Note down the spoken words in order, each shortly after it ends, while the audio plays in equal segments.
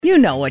You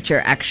know what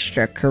your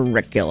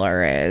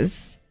extracurricular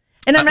is.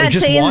 And I'm not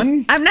just saying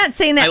one? I'm not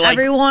saying that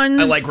everyone's.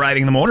 I like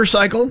riding the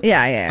motorcycle.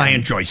 Yeah. I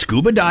enjoy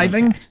scuba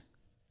diving. Okay.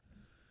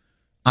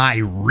 I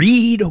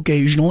read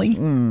occasionally.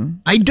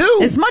 I do.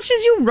 As much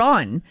as you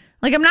run.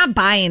 Like, I'm not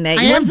buying that.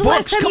 I have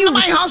books. Come to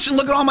my house and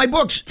look at all my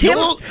books.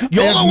 Yola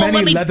have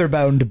many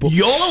leather-bound books.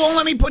 Yola won't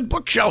let me put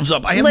bookshelves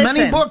up. I have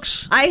many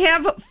books. I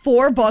have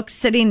 4 books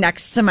sitting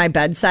next to my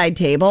bedside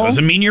table.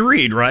 Doesn't mean you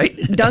read, right?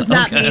 Does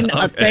not mean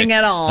a thing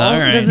at all.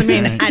 Doesn't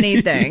mean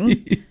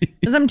anything.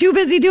 Because I'm too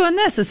busy doing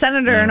this. A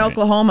senator in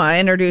Oklahoma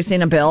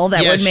introducing a bill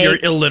that would make... your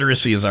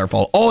illiteracy is our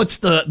fault. Oh,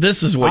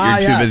 this is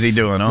what you're too busy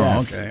doing. Oh,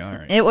 yes. Okay, all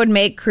right. It would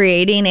make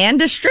creating and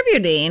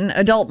distributing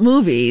adult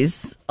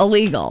movies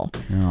illegal.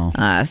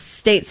 Oh.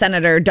 State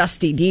Senator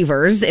Dusty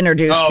Deevers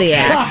introduced the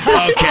act.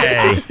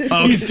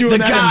 Okay. He's doing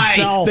that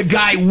himself. The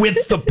guy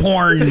with the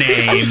porn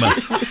name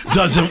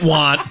doesn't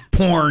want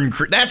porn.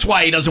 That's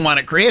why he doesn't want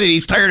it created.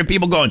 He's tired of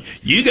people going,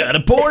 you got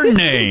a porn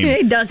name.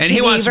 Hey, Dusty and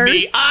he wants to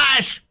Deevers. be,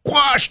 I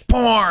squashed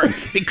porn.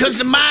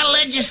 Because of my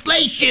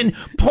legislation,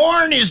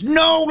 porn is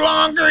no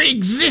longer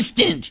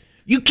existent.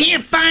 You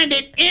can't find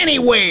it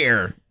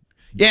anywhere.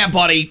 Yeah,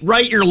 buddy,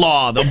 write your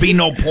law. There'll be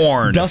no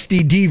porn.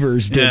 Dusty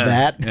Deevers did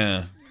that.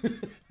 Yeah.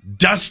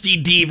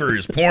 Dusty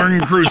Deevers,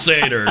 porn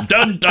crusader.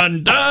 Dun,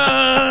 dun,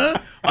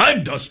 dun.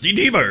 I'm Dusty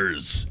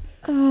Deevers.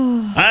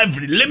 I've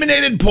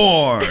eliminated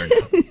porn.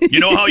 You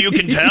know how you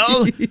can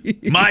tell?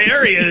 My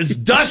area is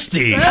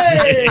dusty.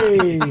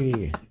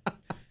 Hey!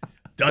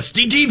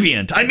 Dusty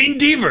Deviant. I mean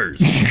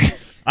Deevers.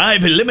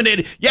 I've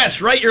eliminated...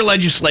 Yes, write your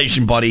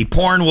legislation, buddy.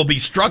 Porn will be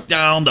struck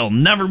down. There'll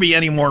never be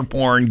any more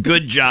porn.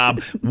 Good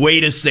job. Way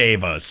to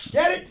save us.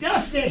 Get it,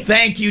 Dusty!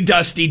 Thank you,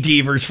 Dusty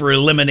Deevers, for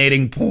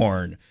eliminating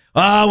porn.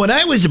 When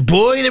I was a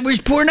boy, there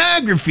was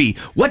pornography.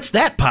 What's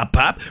that,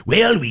 Pop?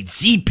 Well, we'd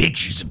see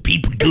pictures of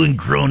people doing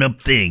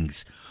grown-up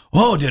things.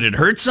 Oh, did it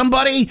hurt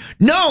somebody?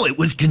 No, it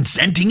was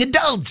consenting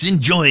adults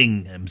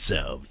enjoying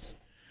themselves.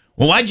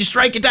 Well, why'd you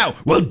strike it down?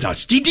 Well,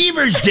 Dusty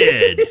Deevers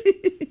did.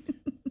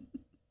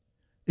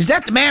 Is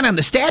that the man on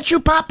the statue,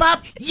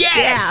 Pop?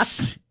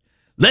 Yes! Yeah.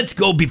 Let's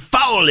go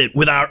befoul it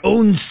with our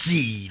own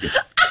seed.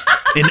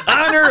 In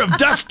honor of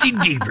Dusty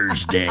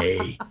Deevers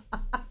Day.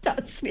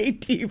 Dusty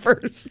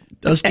Deevers.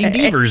 Dusty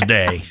Deevers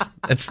Day.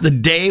 That's the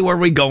day where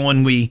we go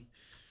and we've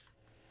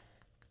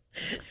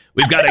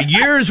got a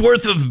year's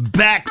worth of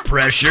back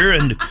pressure,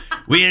 and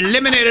we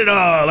eliminate it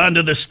all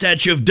onto the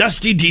statue of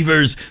Dusty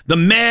Deevers, the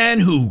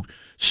man who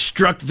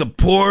struck the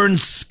porn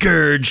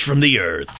scourge from the earth.